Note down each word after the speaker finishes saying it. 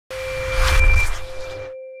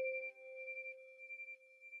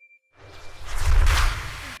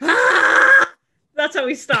That's how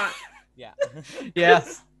we start. Yeah. Yeah,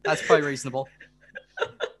 that's probably reasonable.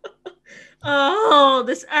 Oh,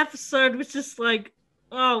 this episode was just like,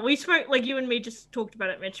 oh, we spoke, like, you and me just talked about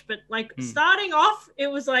it, Mitch, but like starting off, it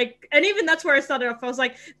was like, and even that's where I started off. I was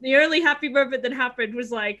like, the only happy moment that happened was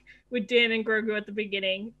like with Din and Grogu at the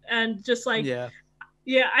beginning, and just like, yeah,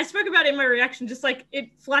 I spoke about it in my reaction, just like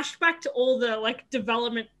it flashed back to all the like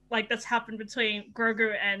development like that's happened between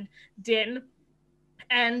Grogu and Din,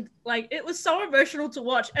 and like it was so emotional to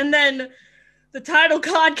watch. And then the title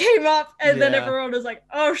card came up, and then everyone was like,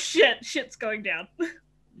 "Oh shit's going down."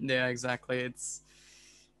 Yeah, exactly. It's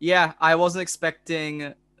I wasn't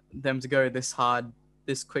expecting them to go this hard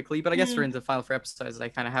this quickly, but I guess we're into the final 3 episodes. They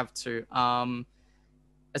kind of have to.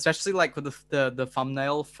 Especially like with the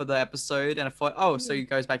thumbnail for the episode, and I thought, so he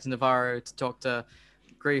goes back to Navarro to talk to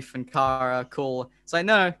Grief and Kara. Cool. It's like,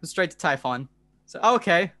 no, straight to Typhon. So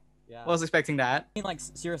okay. Yeah. I was expecting that. I mean, like,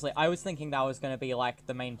 seriously, I was thinking that was going to be, like,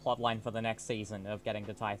 the main plot line for the next season of getting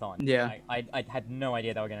to Typhon. Yeah. I had no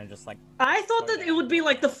idea they were going to just, like... I thought that it would be,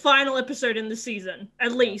 like, the final episode in the season,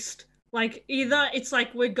 at least. Like, either it's,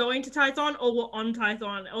 like, we're going to Typhon, or we're on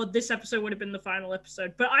Typhon, or this episode would have been the final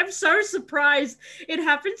episode. But I'm so surprised it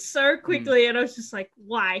happened so quickly, and I was just like,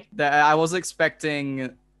 why? I was expecting...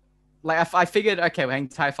 Like, I figured, okay, we're heading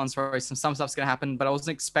to Typhon, so some stuff's going to happen, but I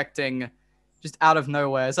wasn't expecting... just out of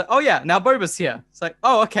nowhere. It's like, oh yeah, now Boba's here. It's like,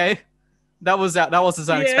 oh, okay. That was as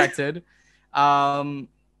unexpected.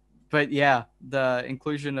 But yeah, the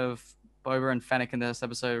inclusion of Boba and Fennec in this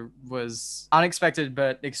episode was unexpected,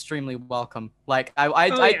 but extremely welcome. Like,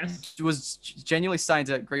 I was genuinely starting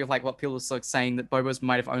to agree with like what people were like, saying that Boba's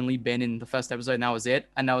might have only been in the first episode and that was it.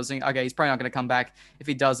 And I was thinking, okay, he's probably not going to come back. If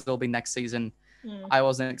he does, it'll be next season. I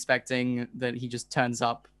wasn't expecting that he just turns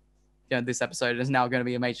up this episode is now going to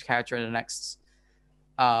be a major character in the next,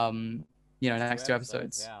 next 2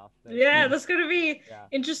 episodes. Yeah, that's going to be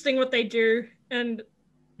interesting what they do. And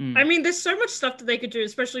I mean, there's so much stuff that they could do,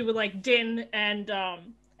 especially with like Din and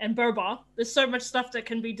Boba. There's so much stuff that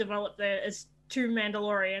can be developed there as 2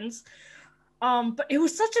 Mandalorians. But it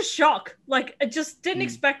was such a shock. Like, I just didn't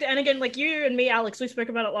expect it. And again, like you and me, Alex, we spoke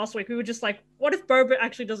about it last week. We were just like, what if Boba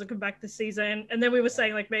actually doesn't come back this season? And then we were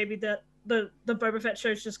saying like maybe that the Boba Fett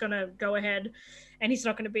show's just gonna go ahead and he's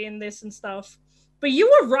not gonna be in this and stuff. But you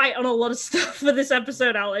were right on a lot of stuff for this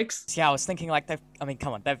episode, Alex. Yeah, I was thinking like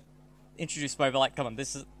come on, they've introduced Boba, like, come on,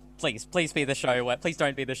 this is please be the show where please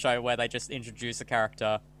don't be the show where they just introduce a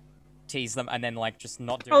character, tease them, and then like just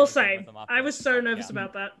not do anything with them after. I was so nervous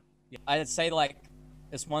about that. Yeah. I'd say like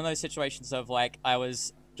it's one of those situations of like I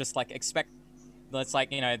was just like it's like,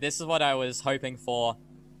 this is what I was hoping for.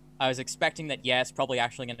 I was expecting that, it's probably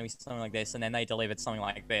actually going to be something like this, and then they delivered something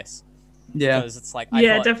like this. Yeah. Because it's like,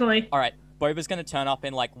 definitely. All right, Boba's going to turn up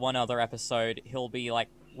in like one other episode. He'll be like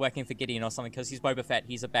working for Gideon or something because he's Boba Fett.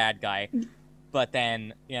 He's a bad guy. But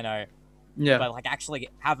then, but like actually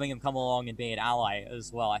having him come along and be an ally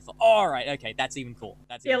as well, I thought, all right, okay, that's even cool.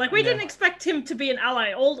 We didn't expect him to be an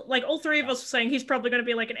ally. All 3 of us were saying he's probably going to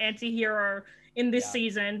be like an anti-hero in this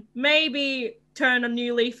season. Maybe turn a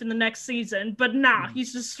new leaf in the next season, but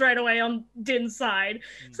he's just straight away on Din's side.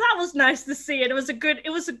 So that was nice to see. It was a good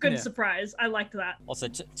surprise. I liked that. Also,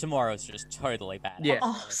 tomorrow's just totally badass. Yeah.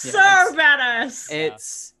 Oh, so badass.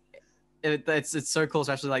 It's so cool,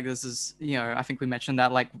 especially like this is, I think we mentioned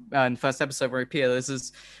that like in the first episode where he appeared,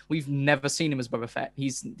 we've never seen him as Boba Fett.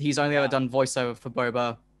 He's only ever done voiceover for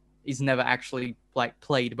Boba. He's never actually like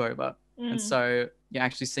played Boba. And so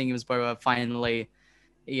actually seeing him as Boba finally,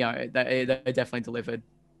 they definitely delivered.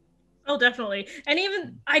 Oh, definitely. And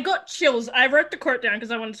even I got chills. I wrote the quote down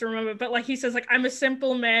because I wanted to remember, but like he says, like, I'm a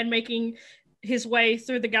simple man making his way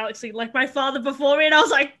through the galaxy like my father before me, and I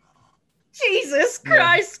was like, Jesus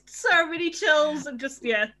Christ, so many chills and just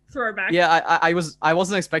throwback. Yeah, I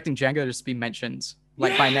wasn't expecting Django to just be mentioned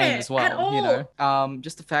like by name as well.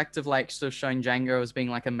 Just the fact of like sort of showing Django as being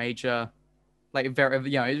like a major, like very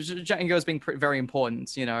Django as being very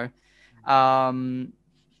important,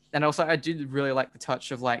 and also I did really like the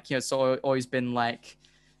touch of like it's always been like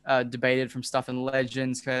debated from stuff in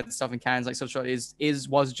Legends, stuff in canons, like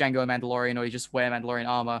was Django a Mandalorian or he just wear Mandalorian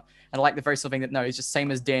armor? And I like the very sort of thing that no, he's just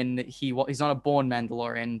same as Din. He's not a born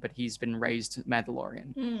Mandalorian, but he's been raised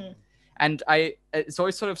Mandalorian. And it's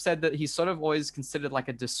always sort of said that he's sort of always considered like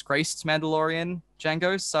a disgraced Mandalorian,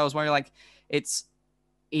 Django. So I was wondering like it's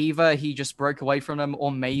either he just broke away from them,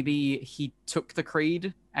 or maybe he took the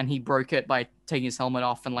creed and he broke it by taking his helmet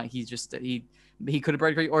off, and like he could have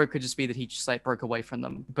broken it, or it could just be that he just like broke away from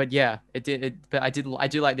them. But yeah, but I do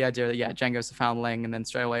like the idea that Django's the foundling, and then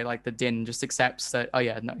straight away like the Din just accepts that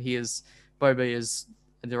Boba is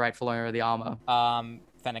the rightful owner of the armor.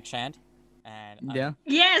 Fennec Shand And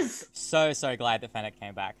yes, so glad that Fennec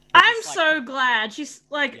came back. I'm so glad. She's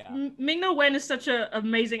like Ming-Na Wen is such an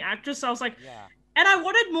amazing actress. So I was like, and I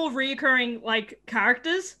wanted more reoccurring like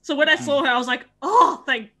characters. So when I saw her, I was like, oh,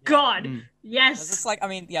 thank God, yes. It's like, I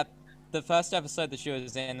mean, the first episode that she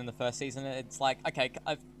was in the first season, it's like, okay,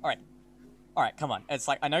 all right, come on. It's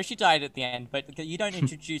like, I know she died at the end, but you don't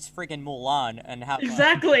introduce friggin' Mulan and have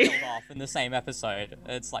her killed off in the same episode.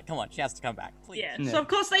 It's like, come on, she has to come back, please. Yeah, so of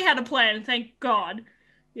course they had a plan, thank God.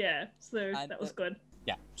 Yeah, so that was good.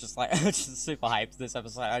 Yeah, just like, just super hyped this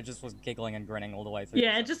episode. I just was giggling and grinning all the way through.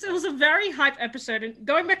 Yeah, it was a very hype episode. And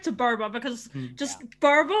going back to Boba, because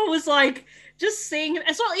Boba was like, just seeing him,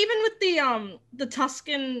 as well, even with the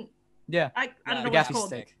Tuscan... I don't know what it's called.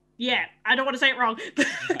 Stick. Yeah, I don't want to say it wrong,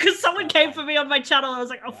 because someone came for me on my channel, and I was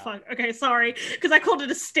like, oh fuck, okay, sorry, because I called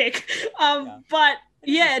it a stick. But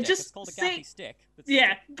just it's called a gaffy stick.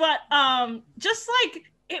 But just like,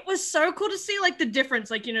 it was so cool to see like the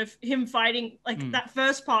difference, like, you know, him fighting like that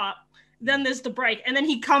first part, then there's the break, and then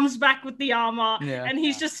he comes back with the armor, and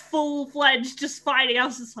he's just full-fledged just fighting. I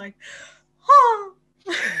was just like, oh,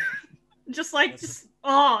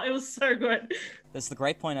 it was so good. There's the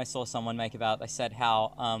great point I saw someone make about, they said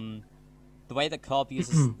how the way that Cobb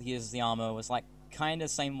uses the armor was like kind of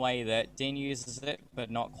same way that Din uses it,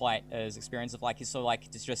 but not quite as experienced of like, he's sort of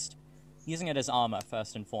like just using it as armor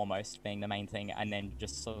first and foremost being the main thing, and then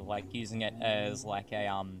just sort of like using it as like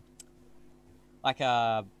a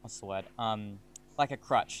what's the word? Like a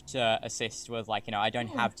crutch to assist with, like, you know, I don't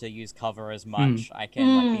have to use cover as much. I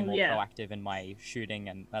can like be more proactive in my shooting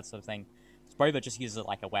and that sort of thing. Boba just uses it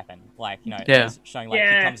like a weapon, like, you know, showing like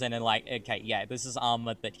he comes in and like, okay, this is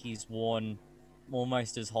armor that he's worn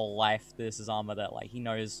almost his whole life. This is armor that like he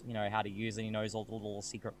knows, you know, how to use it. He knows all the little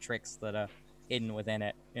secret tricks that are hidden within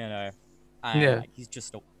it, you know. And like, he's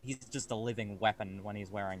just a living weapon when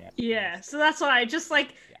he's wearing it. Yeah, so that's why I just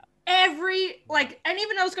like every like, and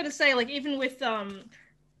even I was gonna say like even with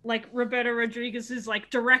like Roberto Rodriguez's like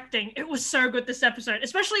directing, it was so good this episode,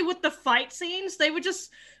 especially with the fight scenes. They were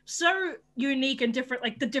just so unique and different,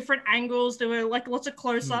 like the different angles. There were like lots of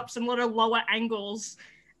close-ups and a lot of lower angles,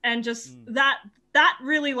 and just that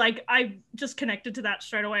really, like, I just connected to that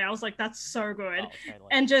straight away. I was like, that's so good.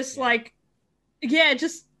 And just like,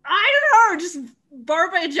 just I don't know, just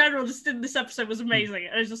Boba in general just in this episode was amazing.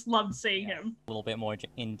 I just loved seeing him. A little bit more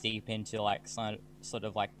deep into like sort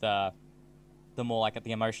of like the more like at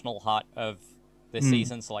the emotional heart of this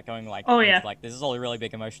season, so like going like like this is all really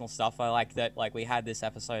big emotional stuff. I like that like we had this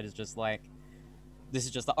episode is just like, this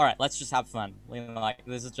is just all right, let's just have fun. Like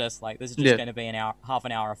this is just going to be half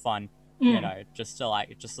an hour of fun, you know, just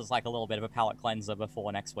as like a little bit of a palate cleanser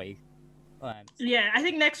before next week. Yeah, I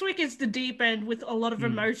think next week is the deep end with a lot of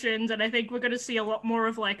emotions, and I think we're going to see a lot more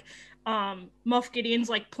of like Moff Gideon's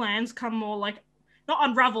like plans come more like not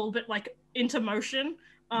unravel but like into motion.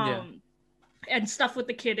 And stuff with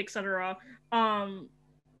the kid, etc. So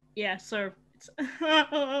it's but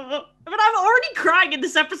I'm already crying in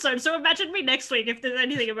this episode, so imagine me next week if there's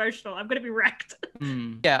anything emotional. I'm gonna be wrecked.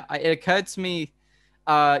 Yeah, it occurred to me,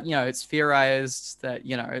 you know, it's theorized that,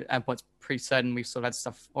 you know, and what's pretty certain, we've sort of had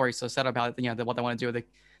stuff already sort of said about, you know, what they want to do with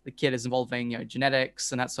the kid is involving, you know,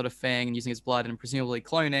 genetics and that sort of thing, and using his blood and presumably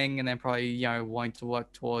cloning, and then probably, you know, wanting to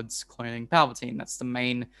work towards cloning Palpatine. That's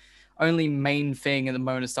the only main thing in the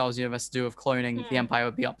moment of Star Wars universe to do with cloning the Empire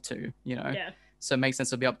would be up to, you know. So it makes sense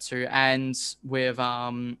to be up to. And with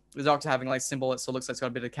the Doctor having like symbol that sort of looks like it's got a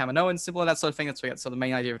bit of Kamino symbol and that sort of thing, that's where we get sort of the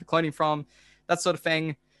main idea of the cloning from, that sort of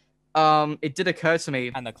thing. It did occur to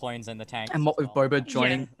me, and the clones in the tank, and what with Boba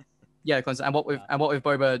joining, the clones, and what with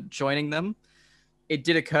Boba joining them, it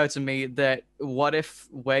did occur to me that what if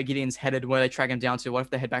where Gideon's headed, where they track him down to, what if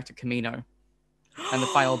they head back to Kamino? And the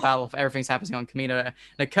final battle of everything's happening on Kamino. And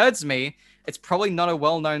it occurred to me, it's probably not a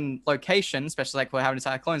well-known location, especially like we're having to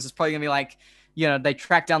attack clones. It's probably gonna be like, you know, they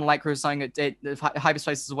track down the light cruiser saying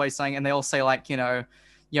hyperspace is away, saying, and they all say like, you know,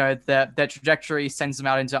 their trajectory sends them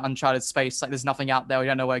out into uncharted space. Like there's nothing out there. We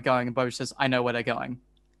don't know where they're going. And Boba says, "I know where they're going."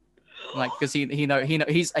 Like because he's probably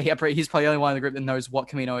the only one in the group that knows what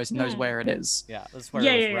Kamino is and knows where it is. Yeah, that's where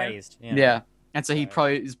it was raised. Yeah, and so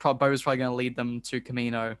Boba's probably going to lead them to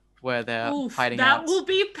Kamino, where they're hiding out. That will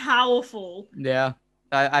be powerful. Yeah.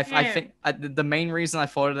 I think the main reason I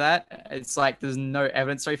thought of that, it's like there's no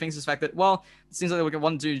evidence or anything. It's the fact that, well, it seems like we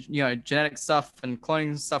want to do, you know, genetic stuff and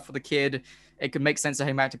cloning stuff for the kid. It could make sense to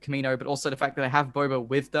head back to Kamino, but also the fact that they have Boba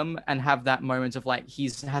with them and have that moment of like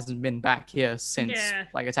hasn't been back here since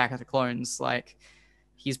like Attack of the Clones. Like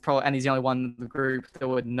he's the only one in the group that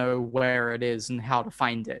would know where it is and how to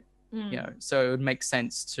find it. You know, so it would make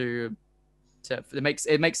sense it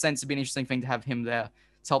makes sense to be an interesting thing to have him there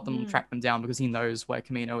to help them track them down because he knows where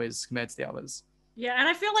Kamino is compared to the others. Yeah, and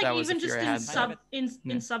I feel like even just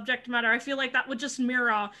in subject matter, I feel like that would just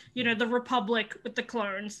mirror, you know, the Republic with the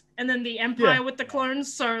clones and then the Empire with the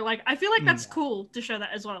clones. So like, I feel like that's cool to show that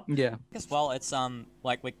as well. Yeah. As well, it's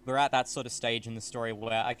like we're at that sort of stage in the story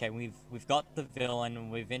where okay, we've got the villain,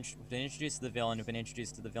 we've been introduced to the villain, we've been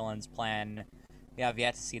introduced to the villain's plan. We have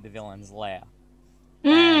yet to see the villain's lair.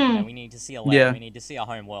 And, you know, we need to see a lair. Yeah. We need to see a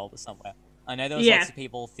home world or somewhere. I know there was lots of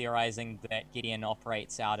people theorizing that Gideon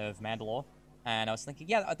operates out of Mandalore. And I was thinking,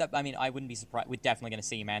 I mean, I wouldn't be surprised. We're definitely going to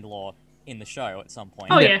see Mandalore in the show at some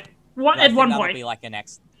point. Oh yeah, at one point.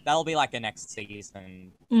 That'll be like a next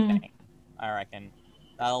season thing. I reckon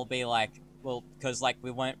that'll be like, well, because like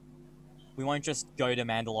we won't just go to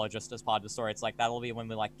Mandalore just as part of the story. It's like that'll be when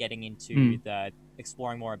we're like getting into the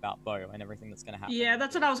exploring more about Bo and everything that's going to happen. Yeah,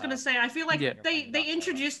 that's what I was going to say. I feel like they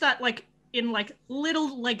introduced that like in like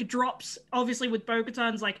little like drops, obviously with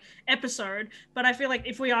Bo-Katan's like episode, but I feel like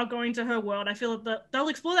if we are going to her world, I feel that they'll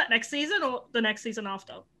explore that next season or the next season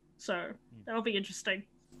after. So that'll be interesting.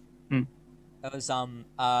 That was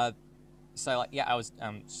so like I was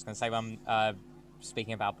just gonna say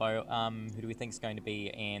speaking about Bo, who do we think is going to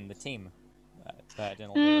be in the team that Din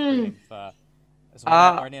will be recruiting for? So we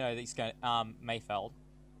already know that he's going Mayfeld.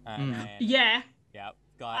 Yeah.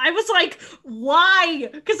 I was like, why?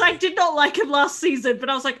 Because I did not like him last season, but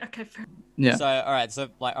I was like, okay, fair. Yeah. So all right,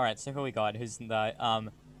 so who we got? Who's in the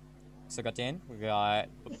so we got Din, we got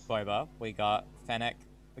Boba, we got Fennec,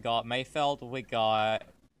 we got Mayfeld, we got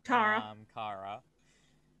Kara.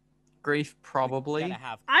 Grief probably.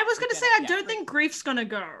 I was gonna say I don't think Grief's gonna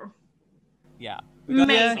go. Yeah.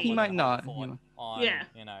 Maybe. He might not. On,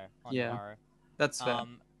 you know, on tomorrow. That's fair.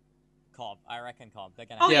 Cobb. I reckon Cobb. They're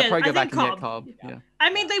gonna probably go back and get Cobb. Yeah.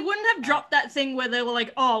 I mean, they wouldn't have dropped that thing where they were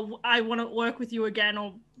like, "Oh, I want to work with you again,"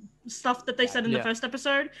 or stuff that they said in the first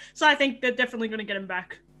episode. So I think they're definitely going to get him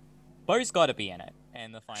back. Bo's got to be in it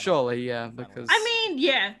in the final. Surely, yeah, because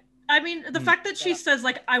I mean, the fact that she says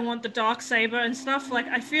like, "I want the dark saber" and stuff, like,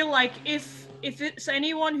 I feel like if it's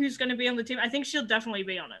anyone who's going to be on the team, I think she'll definitely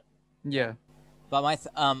be on it. Yeah. But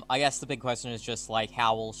I guess the big question is just like,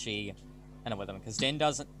 how will she? And with them, because Din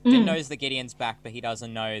knows that Gideon's back, but he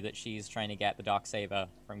doesn't know that she's trying to get the Darksaber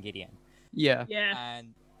from Gideon. Yeah.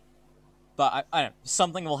 But I don't know,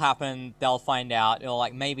 something will happen. They'll find out. Or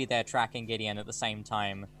like maybe they're tracking Gideon at the same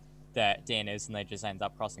time that Din is, and they just end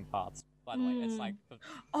up crossing paths. By the way, it's like.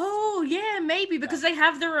 Oh yeah, maybe because they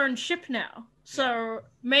have their own ship now, so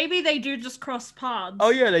maybe they do just cross paths. Oh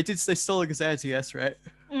yeah, they did. They stole a Gazanti, right?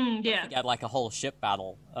 Yeah. You had like a whole ship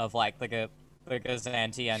battle of like a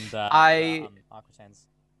Gazanti and Aquitans.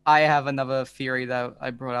 I have another theory that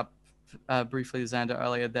I brought up briefly to Xander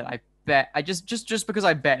earlier that I bet just because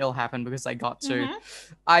I bet it'll happen because I got to.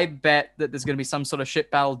 I bet that there's gonna be some sort of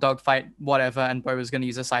ship battle, dogfight, whatever, and Boba's gonna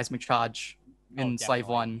use a seismic charge in Slave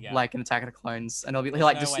One, like in Attack of the Clones, and he's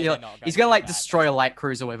gonna like destroy a light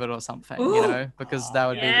cruiser with it or something, you know, because that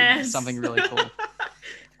would be something really cool.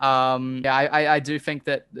 I do think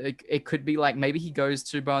that it could be like maybe he goes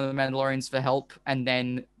to Bo and the Mandalorians for help, and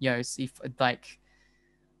then see like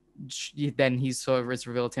then he's sort of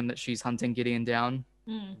revealed to him that she's hunting Gideon down.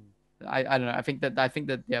 I don't know. I think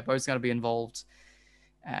that Bo's gonna be involved,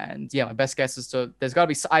 and my best guess is there's gotta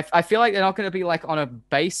be. I feel like they're not gonna be like on a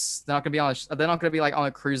base. They're not gonna be like on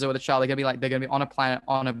a cruiser with a child. They're gonna be on a planet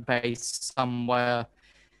on a base somewhere,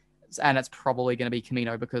 and it's probably gonna be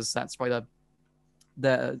Kamino because that's probably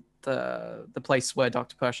the place where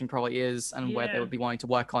Dr. Pershing probably is and where they would be wanting to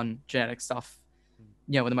work on genetic stuff,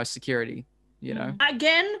 with the most security,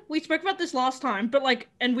 Again, we spoke about this last time, but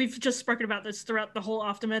and we've just spoken about this throughout the whole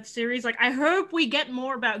Aftermath series. Like, I hope we get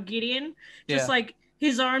more about Gideon, just like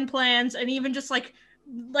his own plans, and even just like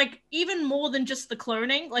even more than just the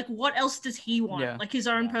cloning. Like, what else does he want? Like his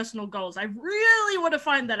own personal goals. I really want to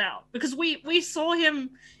find that out because we saw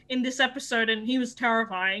him in this episode and he was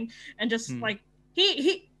terrifying and just like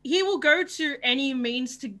he will go to any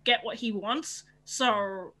means to get what he wants.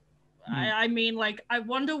 So, I mean, like, I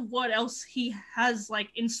wonder what else he has, like,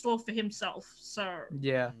 in store for himself. So.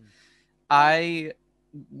 Yeah. I'm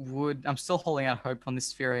still holding out hope on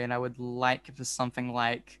this theory, and I would like if there's something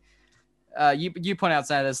like, you point out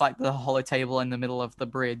that there's, like, the holotable in the middle of the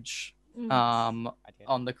bridge, on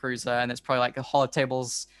the cruiser, and it's probably, like, the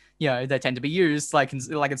holotables, they tend to be used, like in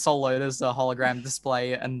Solo, there's a hologram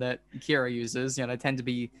display, and that Kira uses, they tend to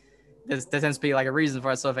be, there tends to be, like, a reason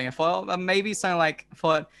for it sort of thing. I thought, maybe something like,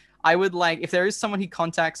 I would like, if there is someone he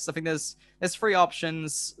contacts, I think there's 3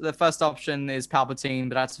 options. The first option is Palpatine,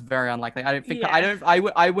 but that's very unlikely. I don't think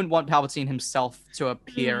I wouldn't want Palpatine himself to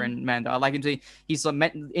appear in Mando. I like him to. He's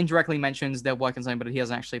indirectly mentions they're working on something, but he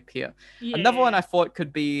doesn't actually appear. Yeah. Another one I thought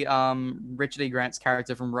could be Richard E. Grant's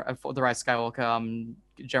character from The Rise of Skywalker,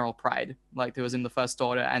 General Pride, like who was in the First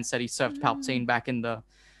Order and said he served Palpatine back in the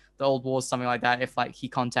Old Wars, something like that. If like he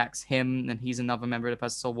contacts him and he's another member of the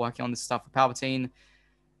person still working on this stuff with Palpatine,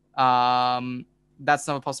 that's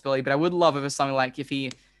not a possibility. But I would love if it's something like if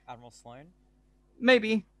he Admiral Sloane,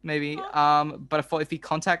 maybe. But I thought if he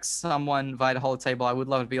contacts someone via the holotable, I would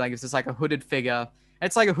love it to be like if it's like a hooded figure.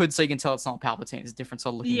 It's like a hood, so you can tell it's not Palpatine. It's a different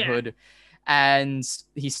sort of looking hood. And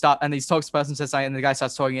he talks to the person, says something, and the guy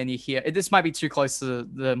starts talking, and you hear this might be too close to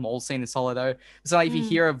the mole scene in Solo though. So like if you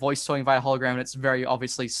hear a voice talking via hologram, and it's very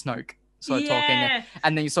obviously Snoke sort of talking,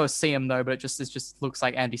 and then you sort of see him though, but it just looks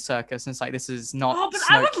like Andy Serkis, and it's like this is not. Oh, but Snoke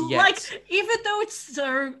I would yet. like, even though it's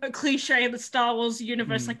so a cliche in the Star Wars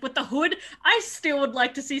universe, like with the hood, I still would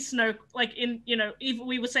like to see Snoke like in, you know, even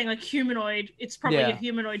we were saying like humanoid. It's probably a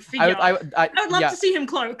humanoid figure. I would love to see him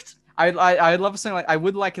cloaked. I'd love something like I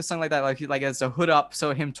would like a something like that, like as a hood up,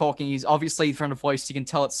 so him talking, he's obviously from the voice, you can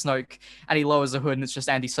tell it's Snoke, and he lowers the hood and it's just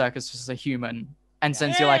Andy Serkis, just a human. And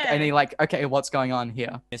since you're like, and you're like, okay, what's going on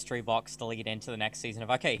here? Mystery box to lead into the next season of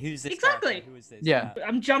okay, who's this? Exactly. Character? Who is this? Yeah.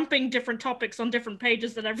 I'm jumping different topics on different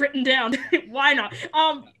pages that I've written down. Why not?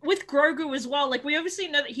 With Grogu as well, like we obviously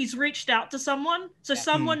know that he's reached out to someone, so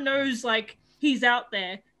someone knows like he's out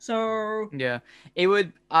there. So yeah,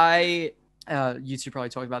 you two probably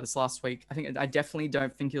talked about this last week. I definitely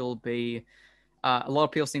don't think it'll be. A lot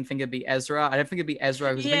of people seem to think it'd be Ezra. I don't think it'd be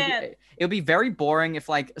Ezra because it'll be very boring if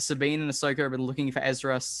like Sabine and Ahsoka have been looking for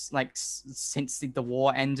Ezra like since the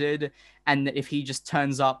war ended, and if he just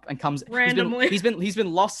turns up and comes randomly. He's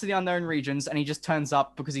been lost to the unknown regions, and he just turns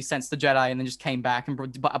up because he sensed the Jedi and then just came back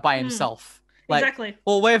and by himself. Like, exactly.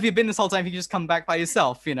 Well, where have you been this whole time if you just come back by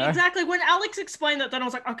yourself? You know. Exactly. When Alex explained that, then I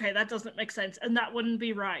was like, okay, that doesn't make sense, and that wouldn't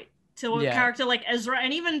be right to a character like Ezra,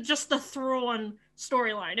 and even just the Thrawn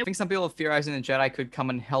storyline. I think some people are theorizing the Jedi could come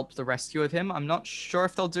and help the rescue of him. I'm not sure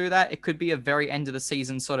if they'll do that. It could be a very end of the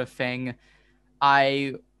season sort of thing.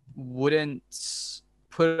 I wouldn't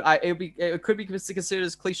put it could be considered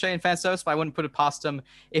as cliche and fan service, but I wouldn't put it past them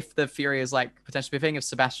if the theory is like potentially a thing. If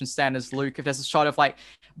Sebastian Stan is Luke, if there's a shot of like,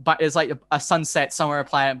 but there's like a sunset somewhere, a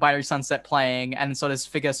planet, binary sunset playing, and so this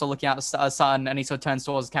figure sort of looking out a sun, and he sort of turns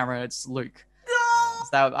towards the camera, and it's Luke.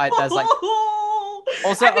 So that's like.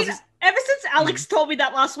 Also, ever since Alex told me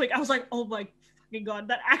that last week, I was like, oh my fucking god,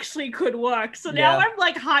 that actually could work. So now I'm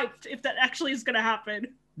like hyped if that actually is gonna happen.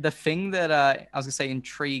 The thing that I was gonna say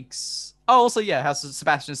intrigues. Oh, also how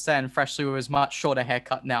Sebastian Stan freshly with his much shorter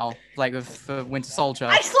haircut now, like with Winter Soldier.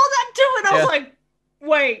 I saw that too, and I was like,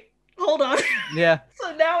 wait, hold on. Yeah.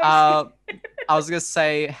 So now I was gonna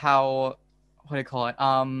say what do you call it?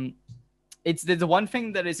 It's the one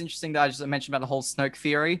thing that is interesting that I just mentioned about the whole Snoke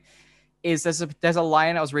theory. Is there's a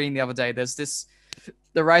line I was reading the other day. There's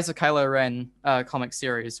the Rise of Kylo Ren comic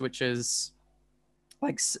series, which is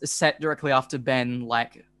like set directly after Ben,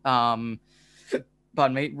 like pardon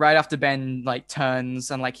me, right after Ben like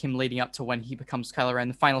turns and like him leading up to when he becomes Kylo Ren.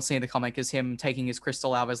 The final scene of the comic is him taking his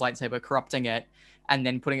crystal out of his lightsaber, corrupting it, and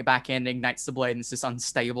then putting it back in, ignites the blade, and it's this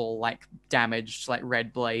unstable, like damaged, like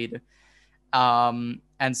red blade.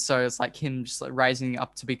 And so it's like him just like rising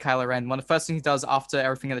up to be Kylo Ren. One of the first things he does after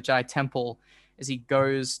everything at the Jedi Temple is he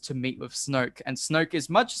goes to meet with Snoke. And Snoke is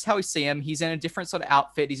much as how we see him. He's in a different sort of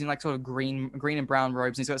outfit. He's in like sort of green and brown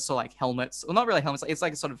robes. And he's got sort of like helmets. Well, not really helmets. It's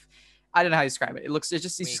like a sort of, I don't know how to describe it. He's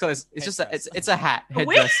just got this, it's a hat,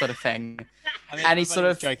 headdress sort of thing. I mean, and he's sort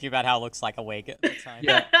of joking about how it looks like a wig at the time.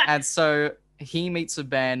 Yeah. And so he meets with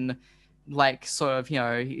Ben. Like sort of,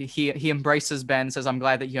 he embraces Ben, says, "I'm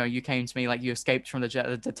glad that you came to me, like you escaped from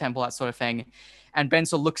the temple, that sort of thing." And Ben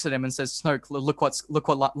sort of looks at him and says, "Snoke, look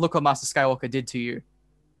what Master Skywalker did to you."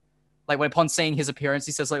 Like when upon seeing his appearance,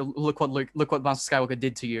 he says, "Like look what Master Skywalker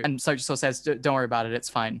did to you." And Snoke just sort of says, "Don't worry about it, it's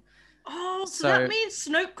fine." Oh, so that means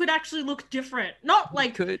Snoke could actually look different, not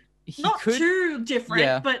like too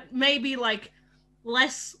different, but maybe like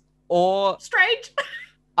less or strange.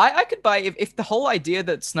 I could buy if the whole idea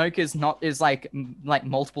that Snoke is like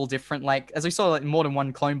multiple different, like as we saw like more than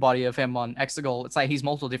one clone body of him on Exegol, it's like he's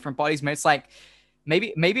multiple different bodies. It's like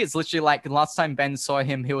maybe it's literally like the last time Ben saw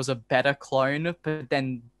him, he was a better clone, but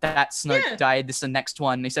then that Snoke died. This is the next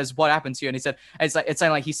one. And he says, "What happened to you?" And he said, it's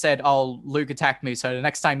like he said, "Oh, Luke attacked me, so the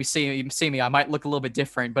next time you see me, I might look a little bit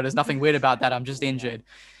different, but there's nothing weird about that. I'm just injured."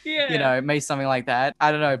 Maybe something like that.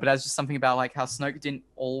 I don't know, but that's just something about like how Snoke didn't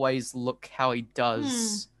always look how he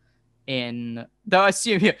does in. Though I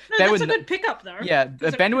assume no, that's a good pickup though. Yeah,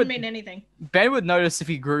 Ben would mean anything. Ben would notice if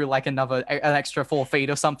he grew like an extra 4 feet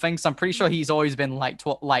or something. So I'm pretty sure he's always been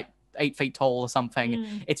like 8 feet tall or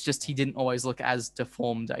something. It's just he didn't always look as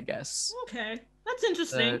deformed, I guess. Okay, that's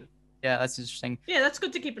interesting. Yeah, that's interesting. Yeah, that's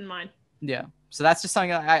good to keep in mind. Yeah, so that's just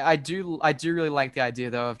something I do really like the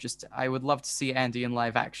idea though of just I would love to see Andy in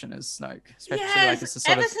live action as Snoke. Especially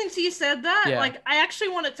ever since you said that, like I actually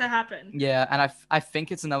want it to happen. Yeah, and I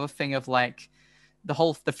think it's another thing of like the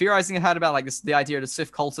theorizing I had about like the idea of the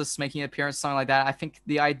Sith cultists making an appearance, something like that. I think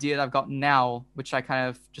the idea that I've got now, which I kind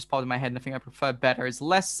of just popped in my head and I think I prefer better, is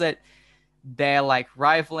less that they're like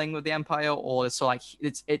rivaling with the Empire, or it's sort of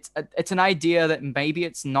like it's an idea that maybe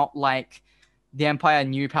it's not like the Empire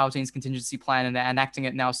knew Palpatine's contingency plan and they're enacting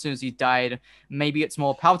it now as soon as he died. Maybe it's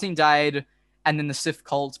more Palpatine died, and then the Sith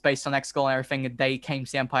cult, based on Exegol and everything, they came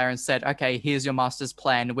to the Empire and said, okay, here's your master's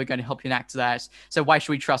plan. We're going to help you enact that. So why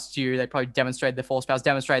should we trust you? They probably demonstrated their force powers,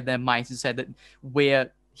 demonstrated their might, and said that we're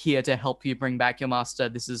here to help you bring back your master.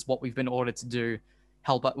 This is what we've been ordered to do.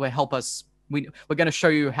 Help us. We're going to show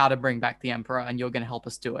you how to bring back the Emperor, and you're going to help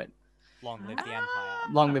us do it. Long live the Empire.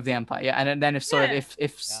 Long live the Empire, yeah. And then if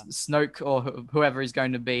Snoke or whoever he's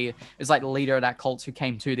going to be is like the leader of that cult who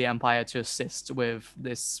came to the Empire to assist with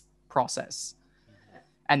this process,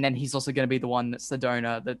 and then he's also going to be the one that's the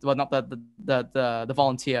donor, not the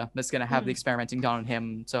volunteer that's going to have the experimenting done on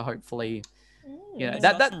him. So hopefully,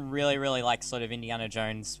 that really like sort of Indiana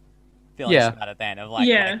Jones feelings about it. Then of like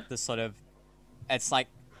the sort of it's like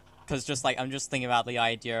because just like I'm just thinking about the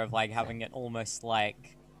idea of like having it almost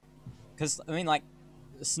like. Because, I mean, like,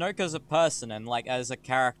 Snoke as a person and, like, as a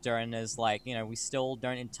character and as, like, we still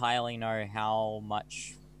don't entirely know how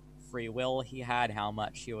much free will he had, how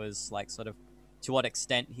much he was, like, sort of, to what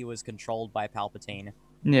extent he was controlled by Palpatine.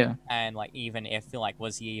 Yeah. And, like, even if, like,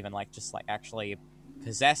 was he even, like, just, like, actually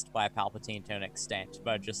possessed by Palpatine to an extent,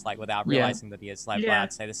 but just, like, without realizing that he is, like,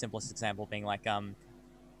 I'd say the simplest example being, like,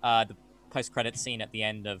 the post-credit scene at the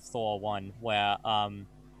end of Thor 1, where,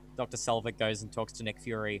 Dr. Selvig goes and talks to Nick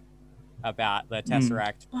Fury about the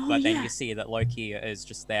Tesseract, but then you see that Loki is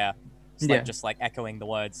just there, just like echoing the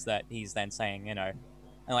words that he's then saying, and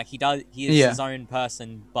like he is his own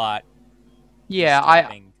person, but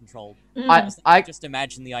being controlled. I just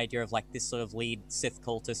imagine the idea of like this sort of lead Sith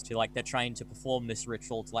cultist who like they're trying to perform this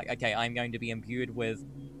ritual to like, okay, I'm going to be imbued with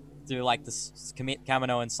through like this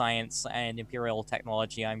Kamino and science and Imperial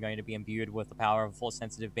technology. I'm going to be imbued with the power of a force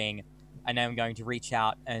sensitive being, and then I'm going to reach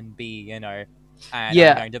out and be, and I'm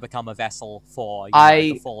going to become a vessel for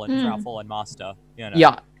the fallen master.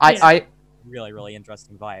 I really, really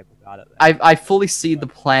interesting vibe about it. I fully see the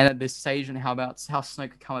plan at this stage, and how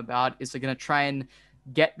Snoke could come about is they're going to try and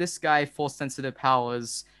get this guy force sensitive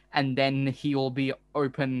powers, and then he will be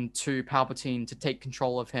open to Palpatine to take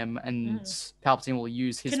control of him, and Palpatine will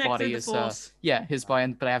use his body as his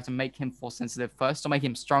body, but I have to make him force sensitive first, or make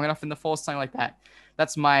him strong enough in the force, something like that.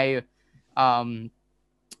 That's my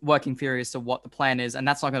working theory as to what the plan is, and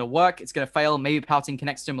that's not going to work. It's going to fail. Maybe Palpatine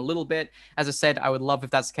connects to him a little bit. As I said, I would love if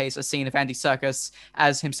that's the case, a scene of Andy Serkis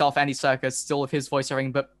as himself, Andy Serkis, still with his voice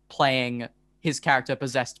overing, but playing his character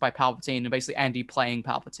possessed by Palpatine, and basically Andy playing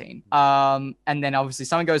Palpatine. And then obviously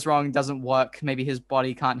something goes wrong, doesn't work. Maybe his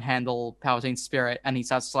body can't handle Palpatine's spirit, and he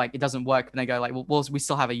starts to like, it doesn't work, but they go like, well, we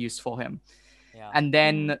still have a use for him. Yeah. And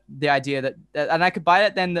then the idea that, and I could buy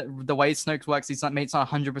it then, that the way Snoke works, it's not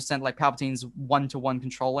 100% like Palpatine's one-to-one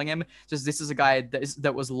controlling him. Just this is a guy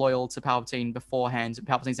that was loyal to Palpatine beforehand.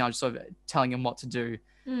 Palpatine's now just sort of telling him what to do,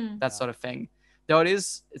 that sort of thing. Though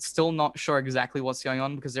it's still not sure exactly what's going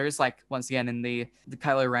on, because there is like, once again, in the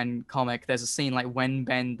Kylo Ren comic, there's a scene like when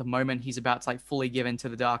the moment he's about to like fully give into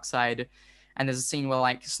the dark side, and there's a scene where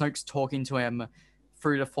like Snoke's talking to him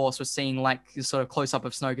through the force. We're seeing like this sort of close up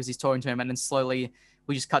of Snoke as he's talking to him, and then slowly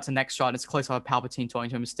we just cut to the next shot, and it's close up of Palpatine talking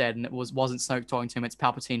to him instead, and it wasn't Snoke talking to him, it's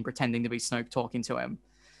Palpatine pretending to be Snoke talking to him.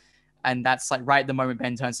 And that's like right at the moment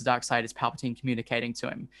Ben turns to the dark side, is Palpatine communicating to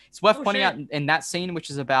him. It's worth pointing out in that scene, which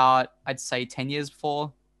is about, I'd say, 10 years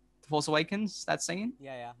before The Force Awakens, that scene.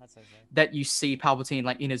 Yeah, that's okay. That you see Palpatine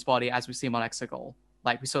like in his body as we see him on Exegol.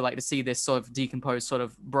 Like, we sort of like to see this sort of decomposed, sort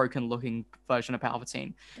of broken-looking version of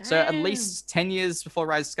Palpatine. Damn. So at least 10 years before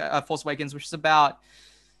Force Awakens, which is about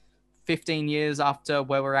 15 years after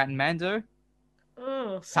where we're at in Mando.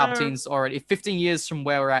 Palpatine's already 15 years from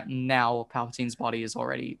where we're at now. Palpatine's body is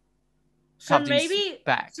already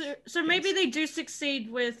back. So maybe they do succeed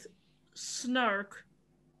with Snoke,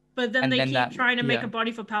 but then they keep trying to make a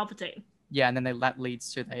body for Palpatine. Yeah, and then that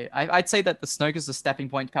leads to I'd say that the Snoke is the stepping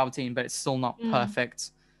point to Palpatine, but it's still not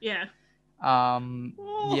perfect. Yeah.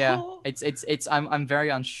 Yeah. It's I'm very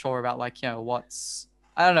unsure about like, what's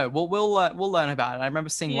I don't know. We'll learn about it. I remember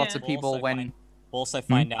seeing lots of people We'll also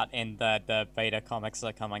find out in the Vader comics that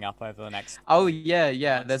are coming up over the next. Oh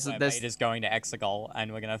yeah. There's Vader's going to Exegol,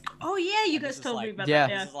 and we're gonna. Oh yeah, you guys told me about that. Yeah.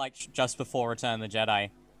 This is like just before Return of the Jedi,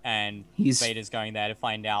 and Vader's going there to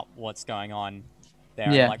find out what's going on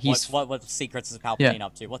there. Yeah, and like what secrets is Palpatine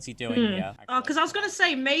up to? What's he doing here? Because I was gonna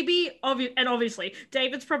say maybe obviously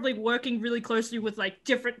David's probably working really closely with like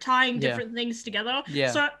different things together.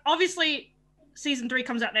 Yeah. So obviously. Season 3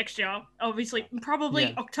 comes out next year. Obviously,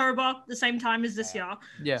 probably October, the same time as this year.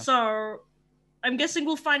 Yeah. So, I'm guessing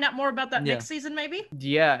we'll find out more about that next season, maybe.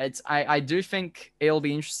 Yeah, I do think it'll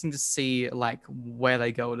be interesting to see like where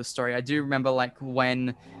they go with the story. I do remember like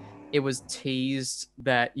when it was teased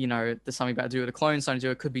that there's something about to do with the clones, something to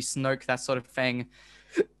do it could be Snoke, that sort of thing.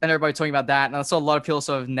 And everybody talking about that, and I saw a lot of people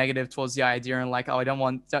sort of negative towards the idea and like, oh, I don't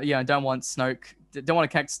want Snoke. Don't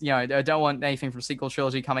want to connect, I don't want anything from sequel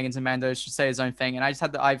trilogy coming into Mando. Should say his own thing. And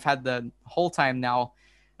I've had the whole time now,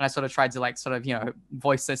 and I sort of tried to like sort of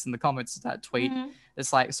voice this in the comments of that tweet.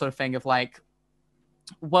 This like sort of thing of like,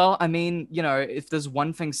 well, I mean, if there's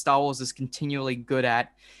one thing Star Wars is continually good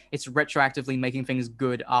at, it's retroactively making things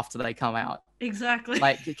good after they come out. Exactly.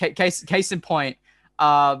 Like case in point.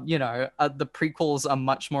 The prequels are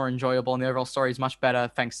much more enjoyable and the overall story is much better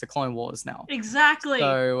thanks to Clone Wars now. Exactly.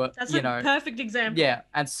 So, that's a perfect example. Yeah,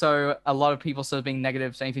 and so a lot of people sort of being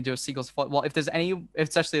negative to anything to do with sequels. Well, if there's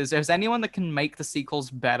anyone that can make the sequels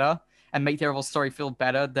better and make the overall story feel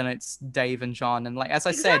better, then it's Dave and John. And like as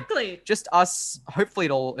I said, just us. Hopefully,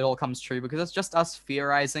 it all comes true because it's just us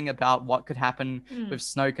theorizing about what could happen with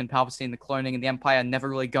Snoke and Palpatine, the cloning, and the Empire never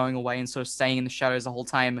really going away and sort of staying in the shadows the whole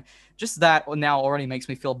time. Just that now already makes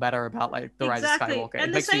me feel better about like the Rise of Skywalker.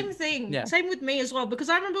 And the same thing, same with me as well. Because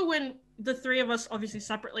I remember when the three of us, obviously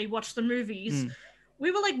separately, watched the movies,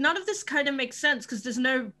 we were like, none of this kind of makes sense because there's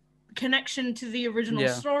no connection to the original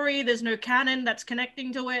story. There's no canon that's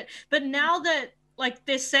connecting to it. But now that like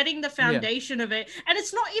they're setting the foundation of it, and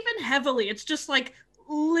it's not even heavily, it's just like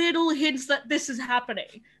little hints that this is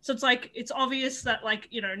happening. So it's like it's obvious that like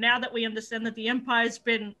now that we understand that the Empire's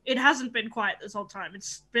it hasn't been quiet this whole time.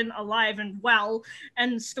 It's been alive and well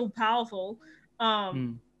and still powerful.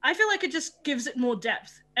 I feel like it just gives it more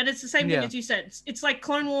depth. And it's the same thing as you said. It's like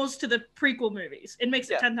Clone Wars to the prequel movies. It makes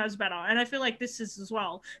it 10 times better. And I feel like this is as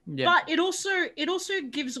well. But it also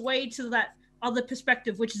gives way to that other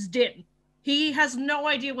perspective, which is Din. He has no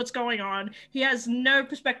idea what's going on. He has no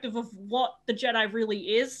perspective of what the Jedi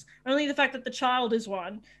really is. Only the fact that the child is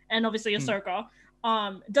one. And obviously Ahsoka.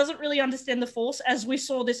 Doesn't really understand the Force. As we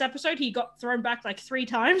saw this episode, he got thrown back like 3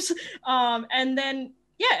 times. And then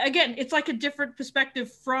again, it's like a different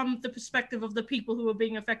perspective from the perspective of the people who are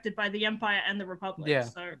being affected by the Empire and the Republic. Yeah.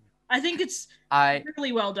 So I think it's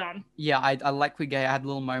really well done. Yeah, I like we had a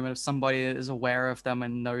little moment of somebody that is aware of them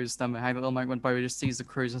and knows them. I had a little moment when Boba just sees the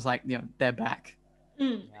crews, it's like, they're back.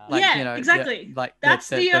 Like, exactly. Like that's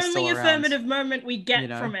the only affirmative moment we get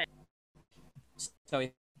from it. So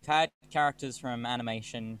we've had characters from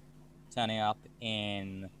animation turning up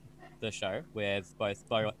in the show with both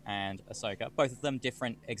Bo and Ahsoka. Both of them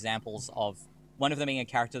different examples of one of them being a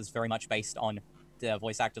character that's very much based on the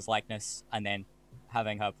voice actor's likeness and then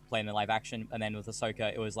having her play in the live action. And then with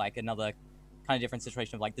Ahsoka, it was like another kind of different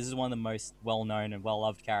situation of like, this is one of the most well-known and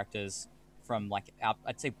well-loved characters from like,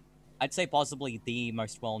 I'd say possibly the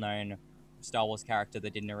most well-known Star Wars character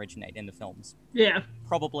that didn't originate in the films. Yeah.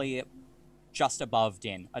 Probably just above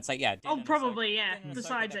Din. I'd say, Din probably,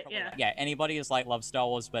 besides it, Yeah, anybody who's like loves Star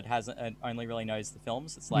Wars but hasn't only really knows the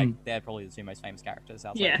films, it's like they're probably the 2 most famous characters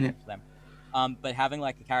outside of them. But having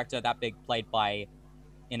like a character that big played by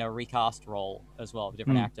in a recast role as well, a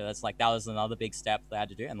different actor, that's like that was another big step they had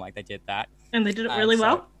to do, and like they did that. And they did it really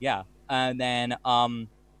well. Yeah. And then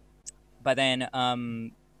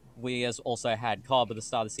we also had Cobb at the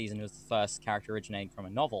start of the season, who was the first character originating from a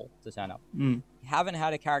novel to turn up. Haven't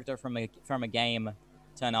had a character from a game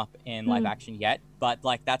turn up in live action yet, but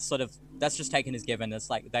like that's just taken as given. It's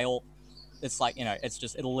like it'll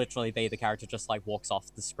literally be the character just like walks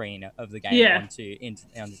off the screen of the game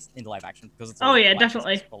into live action because it's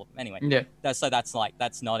definitely. Anyway,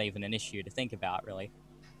 that's not even an issue to think about really,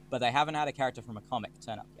 but they haven't had a character from a comic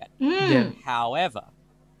turn up yet. However,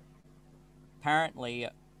 apparently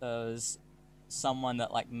there's someone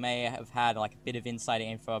that like may have had like a bit of insider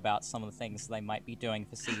info about some of the things they might be doing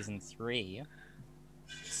for season 3.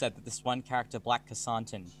 Said that this one character, Black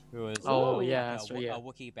Kasantan, who is a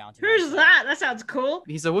Wookiee bounty hunter. Who's that? That sounds cool.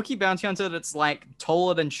 He's a Wookiee bounty hunter that's like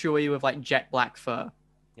taller than Chewie with like jet black fur.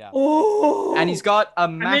 Yeah. Oh. And he's got a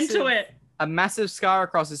massive scar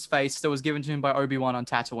across his face that was given to him by Obi-Wan on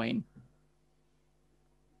Tatooine.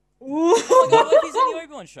 Oh my god, what if he's in the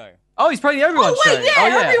Obi-Wan show? Oh, he's probably in the Obi-Wan show. Yeah, oh,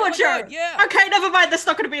 yeah. Obi-Wan show. God, yeah. Okay, never mind. That's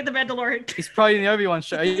not going to be in the Mandalorian. He's probably in the Obi-Wan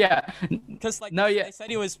show. Yeah. Because like they said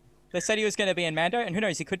he was going to be in Mando, and who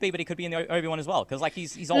knows? He could be, but he could be in the Obi-Wan as well. Because like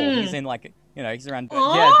he's old. He's in like he's around.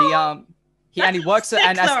 Yeah. And he works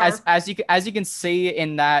and as you can see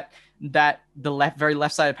in that the very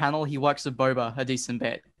left side of the panel, he works with Boba a decent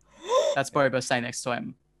bit. That's Boba staying next to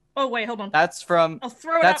him. Oh wait, hold on. That's from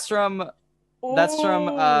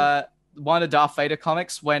one of the Darth Vader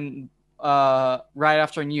comics when right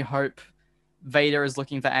after A New Hope, Vader is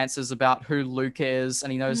looking for answers about who Luke is,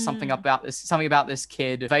 and he knows something about this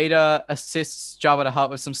kid. Vader assists Jabba the Hutt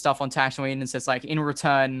with some stuff on Tatooine and says like, in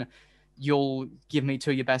return, you'll give me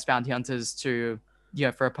 2 of your best bounty hunters to,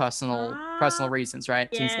 for personal reasons, right?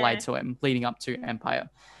 Yeah. He's lied to him leading up to Empire.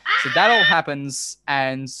 So that all happens,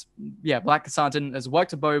 and Black Kassantan has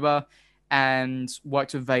worked with Boba and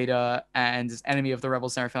worked with Vader and is enemy of the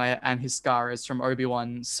Rebels and everything like that, and his scar is from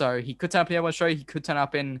Obi-Wan. So he could turn up in the Obi-Wan show, he could turn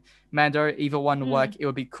up in Mando. Either one would work. It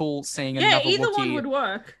would be cool seeing another either Wookiee one would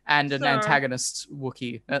work. And an antagonist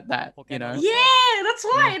Wookiee at that, Yeah, that's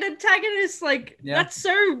why an antagonist, that's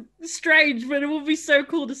so strange, but it will be so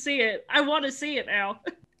cool to see it. I want to see it now.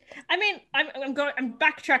 I mean, I'm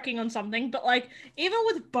backtracking on something, but like even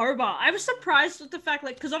with Boba, I was surprised with the fact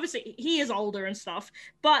because obviously he is older and stuff,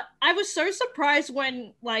 but I was so surprised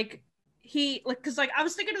when because I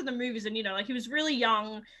was thinking of the movies and he was really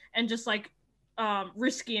young and just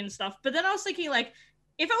risky and stuff, but then I was thinking if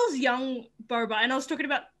it was young Boba, and I was talking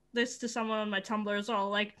about this to someone on my Tumblr as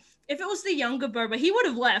well, if it was the younger Boba, he would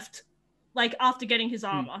have left after getting his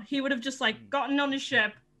armor. He would have just gotten on his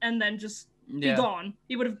ship and then just be gone.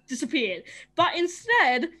 He would have disappeared. But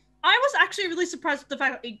instead, I was actually really surprised with the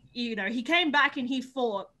fact that he came back and he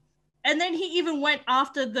fought, and then he even went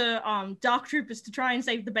after the Dark Troopers to try and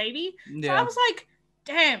save the baby. So I was like,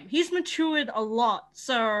 damn, he's matured a lot.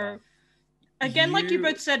 So again, like you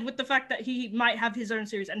both said, with the fact that he might have his own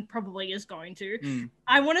series and probably is going to,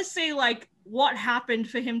 I want to see what happened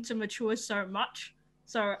for him to mature so much.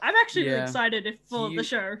 So I'm actually really excited for the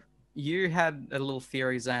show. You had a little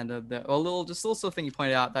theory, Xander, just also thing you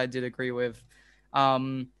pointed out that I did agree with.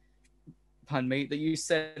 Pardon me, that you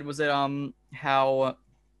said was it how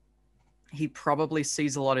he probably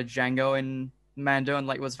sees a lot of Django in Mando, and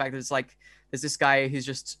was the fact that it's there's this guy who's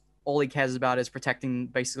just all he cares about is protecting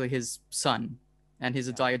basically his son and his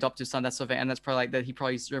adoptive son, that sort of thing, and that's probably that he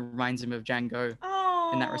probably reminds him of Django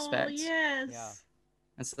in that respect. Yes. Yeah.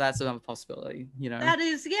 And so that's another possibility, That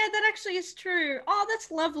is, that actually is true. Oh,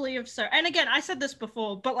 that's lovely of Sir. And again, I said this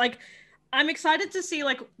before, but I'm excited to see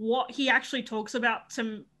what he actually talks about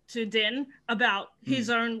to Din about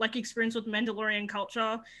his own experience with Mandalorian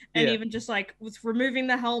culture, and even just with removing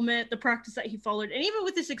the helmet, the practice that he followed, and even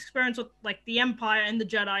with this experience with the Empire and the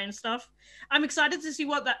Jedi and stuff. I'm excited to see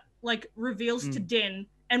what that reveals to Din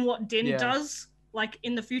and what Din does.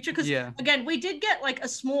 In the future, because again, we did get a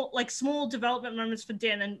small development moments for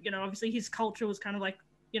Din, and obviously his culture was kind of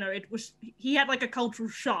he had a cultural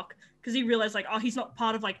shock because he realized he's not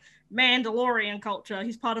part of Mandalorian culture,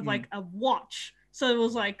 he's part of a watch. So it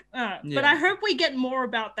was but I hope we get more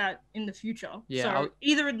about that in the future.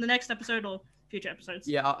 Either in the next episode or future episodes.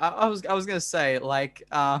 I was gonna say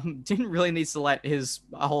Din really needs to let his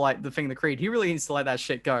whole the thing, the creed, he really needs to let that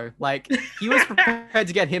shit go. He was prepared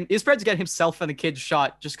to get himself and the kid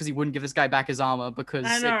shot just because he wouldn't give this guy back his armor because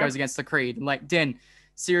it goes against the creed. And Din,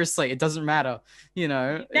 seriously, it doesn't matter,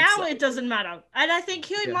 now it doesn't matter, and I think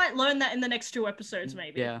he might learn that in the next 2 episodes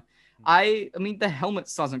maybe. I mean, the helmet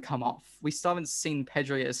doesn't come off. We still haven't seen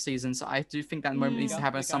Pedro yet this season, so I do think that moment needs to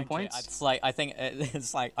happen at some point. It's I think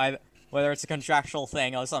it's whether it's a contractual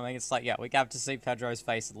thing or something, it's we have to see Pedro's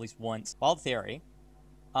face at least once. Wild theory.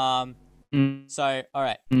 So,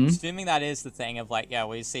 alright. Assuming that is the thing of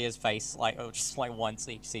we see his face just once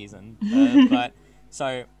each season. But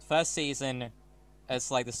so first season, it's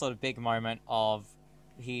this sort of big moment of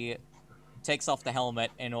he takes off the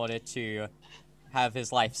helmet in order to have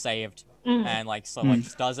his life saved. And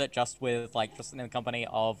just does it just with just in the company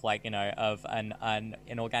of of an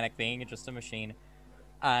inorganic being, just a machine.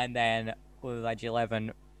 And then with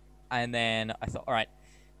IG-11, and then I thought, all right,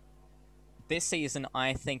 this season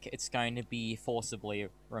I think it's going to be forcibly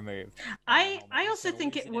removed. I also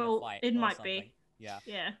think it will. It might be. Yeah.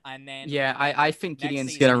 And then I think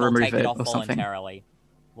Gideon's gonna remove it or something. Voluntarily.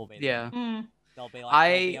 There'll be there'll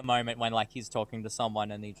be a moment when he's talking to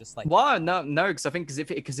someone and he just Well, no, because I think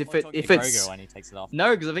if it's when he takes it off.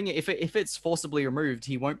 No, because I think if it's forcibly removed,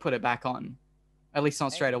 he won't put it back on, at least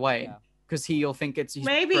not straight away. Yeah. Because he'll think he's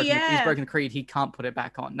broken the creed, he can't put it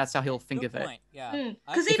back on. That's how he'll think of it. Yeah.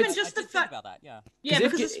 Because even just the fact about that,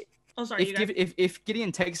 Oh, sorry. If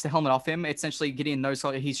Gideon takes the helmet off him, essentially Gideon knows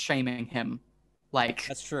that he's shaming him. Like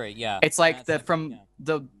that's true. Yeah. It's like the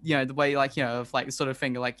way of like the sort of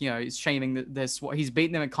thing like he's shaming this. He's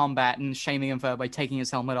beating him in combat and shaming him by taking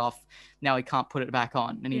his helmet off. Now he can't put it back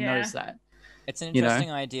on, and he knows that. It's an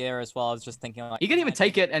interesting idea as well. I was just thinking like he can even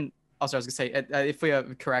take it and. Also, I was gonna say, if we are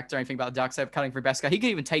correct or anything about Darksaber cutting through Beskar, he could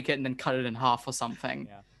even take it and then cut it in half or something.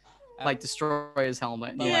 Yeah. Like destroy his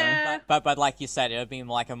helmet. But like you said, it would be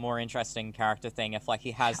like a more interesting character thing if like he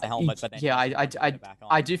has the helmet, but then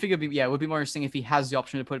I do think it would be more interesting if he has the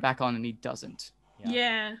option to put it back on and he doesn't.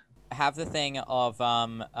 Yeah. Have the thing of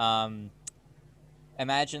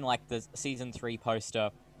imagine like the season 3 poster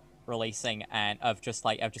releasing and of just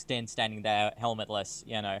Din standing there helmetless,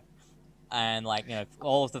 and like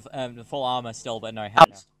all of the full armor still, but no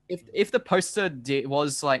helmet. If the poster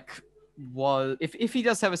if he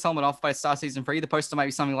does have his helmet off by start season 3, the poster might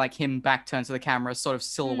be something like him back turned to the camera, sort of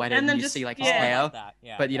silhouetted, and then you see like his hair,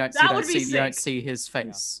 but you don't see his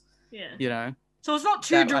face. Yeah. So it's not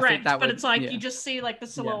too direct, but it's like you just see like the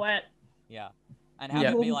silhouette. Yeah. And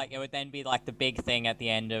have it be like, it would then be like the big thing at the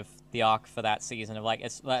end of the arc for that season of like,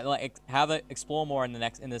 it's like have it explore more in the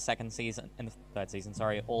third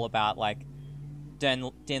season, all about like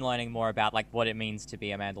Din learning more about like what it means to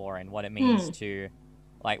be a Mandalorian, what it means to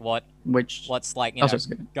like what's like,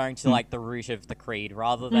 going to like the root of the creed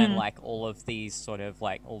rather than like all of these sort of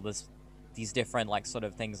like these different like sort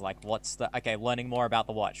of things like learning more about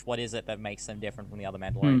the Watch. What is it that makes them different from the other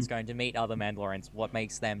Mandalorians? Going to meet other Mandalorians. What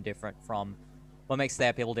makes them different from what makes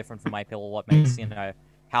their people different from my people? What makes,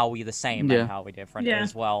 how we the same and how we different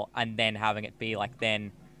as well? And then having it be like,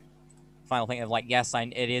 then final thing of like, yes,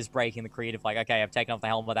 it is breaking the creed of like, okay, I've taken off the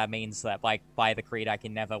helmet. That means that like by the creed, I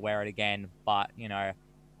can never wear it again. But,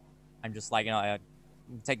 I'm just like, I'm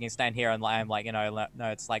taking a stand here and I'm like, no,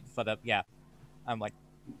 it's like for the, I'm like,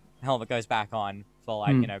 helmet goes back on for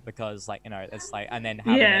like, because like, it's like, and then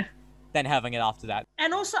having it after that.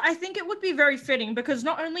 And also, I think it would be very fitting because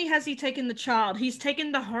not only has he taken the child, he's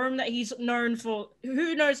taken the home that he's known for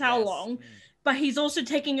who knows how long, but he's also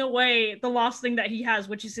taking away the last thing that he has,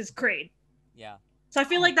 which is his creed. Yeah. So I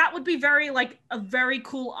feel like that would be a very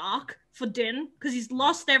cool arc for Din because he's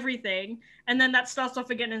lost everything, and then that starts off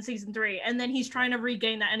again in season 3, and then he's trying to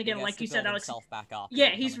regain that, and again, like you said, Alex. Back up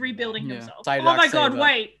he's rebuilding himself. Oh my god,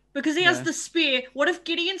 wait, because he has the spear. What if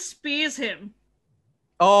Gideon spears him?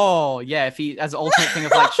 Oh yeah, if he as an ultimate thing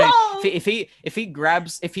of like if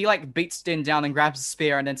he like beats Din down and grabs a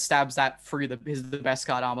spear and then stabs that through the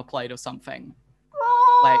Beskar armor plate or something,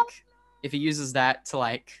 like if he uses that to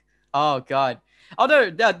like, oh god, oh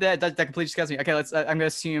no, that completely scares me. Okay, I'm gonna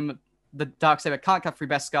assume the Darksaber can't cut through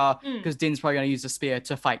Beskar because Din's probably gonna use the spear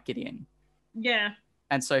to fight Gideon. Yeah.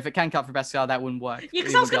 And so if it can cut through Beskar, that wouldn't work. Yeah,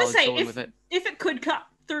 because I was gonna say if it could cut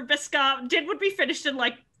through Beskar, Din would be finished in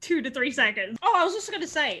like 2 to 3 seconds. Oh, I was also going to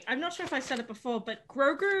say, I'm not sure if I said it before, but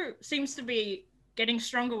Grogu seems to be getting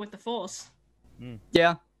stronger with the Force.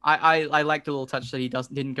 Yeah, I like the little touch that he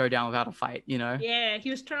didn't go down without a fight, Yeah, he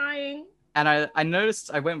was trying. And I noticed,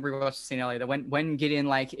 I went and rewatched the scene earlier, that when Gideon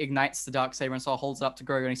like ignites the Darksaber and sort of holds it up to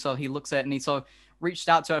Grogu and he looks at it and he sort of reached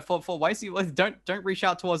out to it. For why is he like, don't reach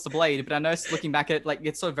out towards the blade? But I noticed looking back at it, like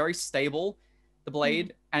it's sort of very stable, the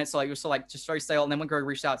blade, and it's like it was sort of like just very stable. And then when Grogu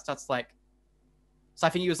reached out, it starts like. So I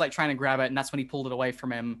think he was like trying to grab it, and that's when he pulled it away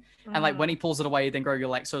from him. And like when he pulls it away, then Grogu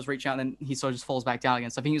like sort of reach out, and then he sort of just falls back down again.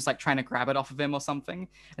 So I think he was like trying to grab it off of him or something.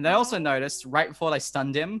 And then I also noticed right before they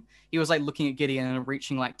stunned him, he was like looking at Gideon and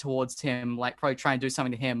reaching like towards him, like probably trying to do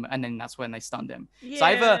something to him. And then that's when they stunned him. Yeah. So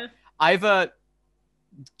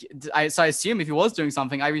I assume if he was doing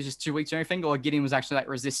something, either he was just too weak to anything, or Gideon was actually like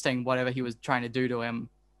resisting whatever he was trying to do to him,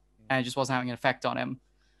 and it just wasn't having an effect on him.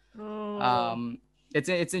 It's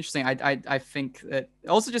interesting. I think that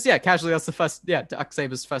also just casually that's the first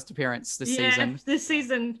Darksaber's first appearance this season. This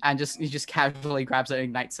season. And he just casually grabs it and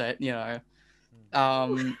ignites it,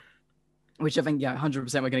 which I think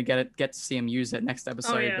 100% we're gonna get to see him use it next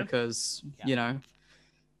episode because I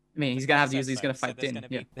mean he's gonna have to use. He's gonna fight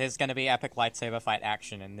Din. There's gonna be epic lightsaber fight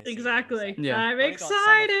action in this. Exactly. Season, so. I'm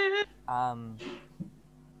excited.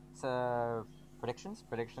 So predictions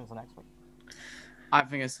for next week. I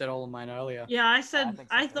think I said all of mine earlier. Yeah, I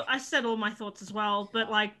said all my thoughts as well, but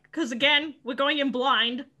like, because again, we're going in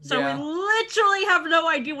blind, so we literally have no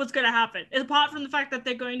idea what's going to happen. Apart from the fact that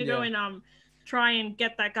they're going to go and try and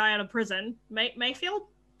get that guy out of prison, Mayfield.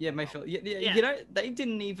 Yeah, Mayfield. Yeah. They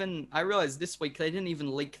didn't even. I realized this week they didn't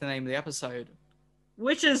even leak the name of the episode,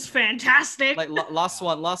 which is fantastic. Like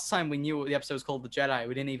last time we knew the episode was called The Jedi.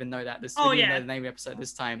 We didn't even know that. We didn't know the name of the episode.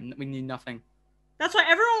 This time we knew nothing. That's why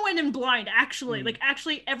everyone went in blind, actually. Like,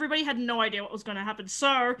 actually, everybody had no idea what was going to happen.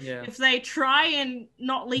 So, if they try and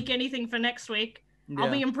not leak anything for next week,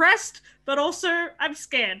 I'll be impressed, but also I'm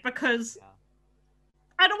scared because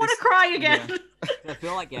I don't want to cry again. I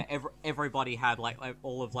feel like everybody had like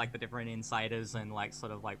all of like the different insiders and like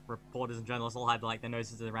sort of like reporters and journalists all had like their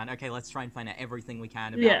noses around. Okay, let's try and find out everything we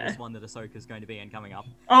can about this one that Ahsoka's going to be and coming up.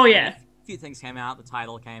 Oh yeah. And a few things came out. The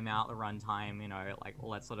title came out. The runtime, you know, like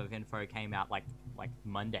all that sort of info came out like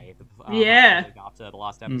Monday. After the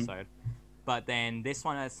last episode. But then this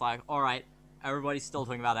one, it's like, all right, everybody's still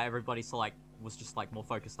talking about that. Everybody's still like was just like more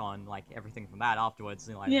focused on like everything from that afterwards,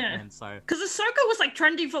 and, like, and so because Ahsoka was like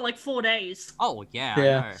trending for like 4 days. Oh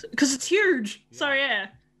yeah, because it's huge. So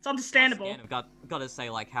it's understandable. Again, I've got to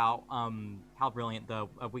say like how brilliant the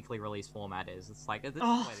weekly release format is. It's like this is the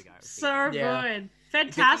way to go. So good,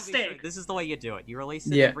 fantastic. This is the way you do it. You release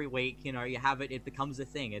it every week. You know, you have it. It becomes a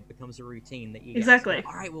thing. It becomes a routine that you exactly.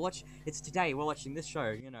 All right, it's today. We're watching this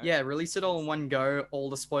show. You know. Yeah, release it all in one go.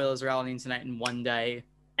 All the spoilers are out on the internet in one day.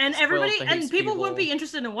 And everybody and people won't be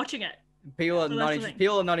interested in watching it. People are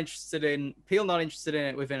not interested in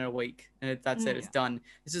it within a week, and that's it. It's done.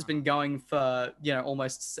 This has been going for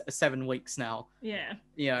almost 7 weeks now. Yeah.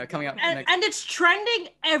 Coming up and it's trending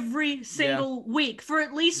every single week for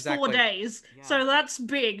at least 4 days. Yeah. So that's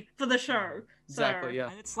big for the show. Exactly. Yeah.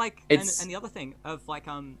 And it's like and the other thing of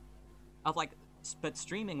but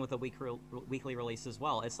streaming with a weekly release as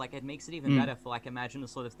well. It's like it makes it even better for like imagine the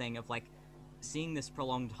sort of thing of like seeing this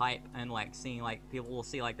prolonged hype and like seeing like people will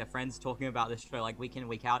see like their friends talking about this show like week in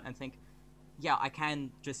week out and think, yeah, I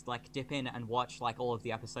can just like dip in and watch like all of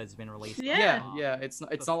the episodes have been released. Yeah. It's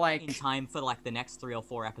not like in time for like the next 3 or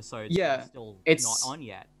 4 episodes. Yeah, still it's not on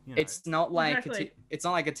yet. You know? It's not like it's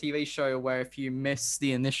not like a TV show where if you miss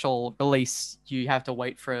the initial release, you have to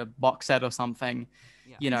wait for a box set or something.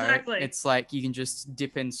 Yeah. It's like you can just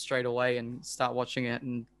dip in straight away and start watching it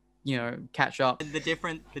and catch up. And the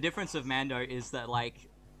difference of Mando is that like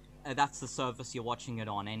that's the service you're watching it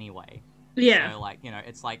on anyway. Yeah. So like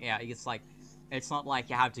it's like it's not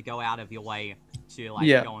like you have to go out of your way to like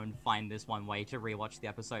go and find this one way to rewatch the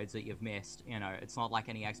episodes that you've missed. It's not like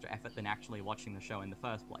any extra effort than actually watching the show in the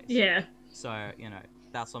first place. Yeah. So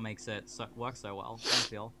that's what makes it work so well. I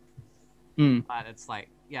feel. But it's like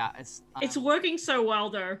it's working so well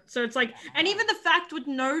though. So it's like, and even the fact with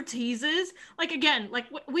no teasers, like again, like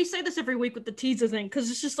we say this every week with the teaser thing, because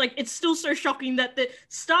it's just like it's still so shocking that the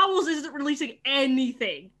Star Wars isn't releasing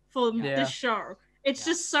anything for this show. It's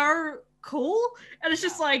just so cool, and it's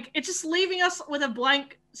just like it's just leaving us with a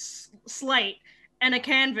blank slate and a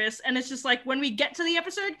canvas, and it's just like when we get to the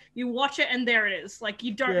episode, you watch it and there it is. Like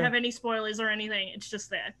you don't have any spoilers or anything. It's just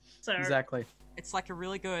there. So exactly. It's like a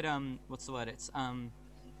really good what's the word? It's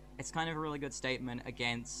kind of a really good statement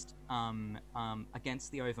against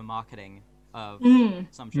the over marketing of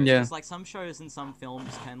some shows. Because like some shows and some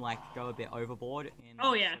films can like go a bit overboard in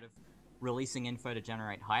sort of releasing info to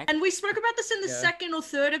generate hype. And we spoke about this in the second or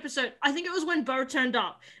third episode. I think it was when Bo turned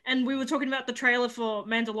up and we were talking about the trailer for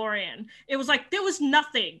Mandalorian. It was like there was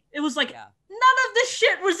nothing. It was like none of this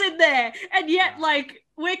shit was in there, and yet like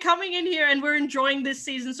we're coming in here and we're enjoying this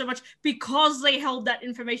season so much because they held that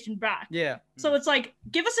information back. Yeah. So it's like,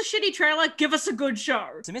 give us a shitty trailer, give us a good show.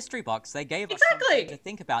 It's a mystery box. They gave us something to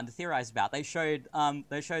think about and to theorize about. They showed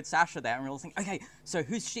Sasha there and we were thinking, okay, so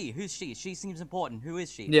who's she? Who's she? She seems important. Who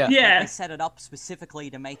is she? Yeah. Yeah. They set it up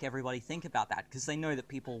specifically to make everybody think about that because they know that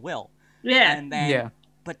people will. Yeah. And then,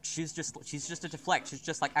 but she's just a deflect. She's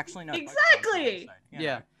just like, actually no. Exactly.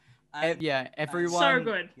 Everyone. So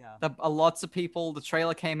good. Lots of people. The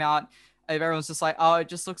trailer came out. Everyone's just like, oh, it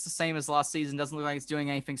just looks the same as last season. Doesn't look like it's doing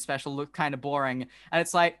anything special. Look kind of boring. And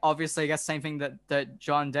it's like, obviously, I guess same thing that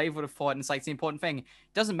John and Dave would have thought. And it's like, it's the important thing. It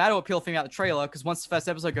doesn't matter what people think about the trailer because once the first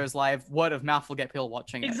episode goes live, word of mouth will get people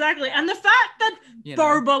watching it. Exactly. And the fact that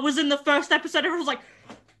Boba was in the first episode, everyone was like,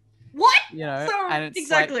 what? So, and it's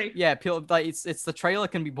exactly. Like, people like it's the trailer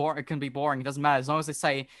can be boring. It can be boring. It doesn't matter as long as they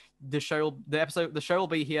say the show will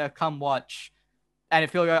be here. Come watch. And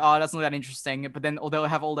if people go, oh, it doesn't look that interesting, but then they'll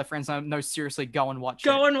have all their friends know, no, seriously, go and watch it.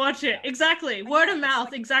 Go and watch it. Exactly. Word of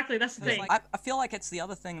mouth. Exactly. That's the thing. I feel like it's the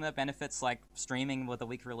other thing that benefits like streaming with a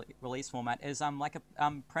week release format is like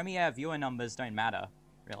premiere viewer numbers don't matter.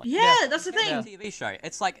 Really. Yeah, that's the thing. TV show.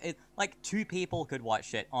 It's like 2 people could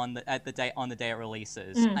watch it on the day it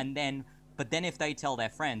releases, and then. But then if they tell their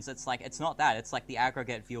friends, it's like, it's not that. It's like the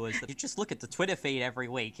aggregate viewers that you just look at the Twitter feed every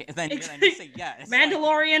week. And then you see,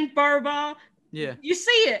 Mandalorian, Boba, Yeah. You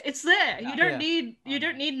see it. It's there. You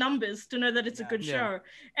don't need numbers to know that it's a good show.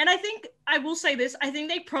 And I think I will say this. I think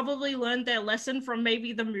they probably learned their lesson from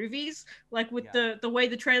maybe the movies, like with the way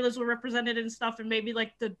the trailers were represented and stuff, and maybe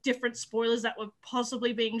like the different spoilers that were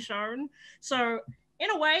possibly being shown. So in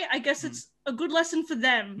a way, I guess it's a good lesson for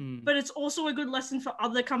them, but it's also a good lesson for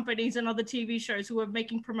other companies and other TV shows who are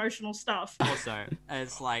making promotional stuff. Also,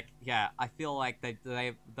 it's like, I feel like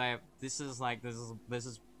this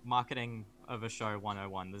is marketing of a show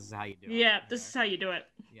 101. This is how you do it. Yeah, this is how you do it.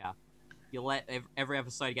 Yeah. You let every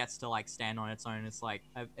episode gets to like stand on its own. It's like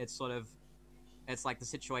it's like the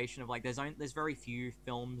situation of like there's very few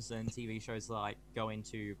films and TV shows that like go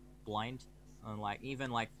into blind, and like even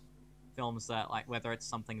like films that like whether it's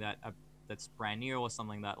something that that's brand new or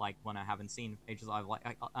something that like when I haven't seen ages, I'll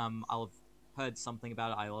have heard something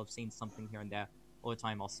about it, I'll have seen something here and there. All the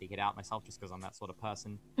time I'll seek it out myself just because I'm that sort of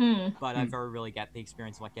person. But I very rarely get the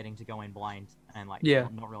experience of like getting to go in blind and like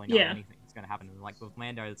not really know anything that's gonna happen. And like with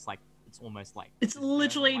Mando, it's like it's almost like it's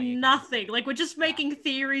literally nothing. Like we're just making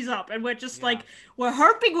theories up, and we're just like we're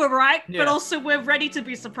hoping we're right, but also we're ready to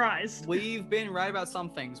be surprised. We've been right about some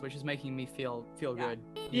things, which is making me feel good.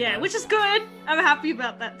 Yeah, which is good. I'm happy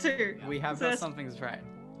about that too. We have got some things right.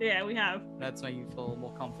 Yeah, we have. That's making you feel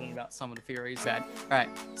more confident about some of the theories. All right,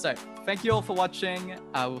 so thank you all for watching.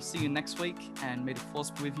 We'll see you next week, and may the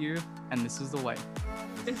force be with you. And this is the way.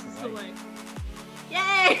 This is the way.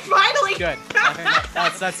 Yay! Finally. Good. I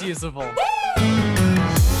think that's usable.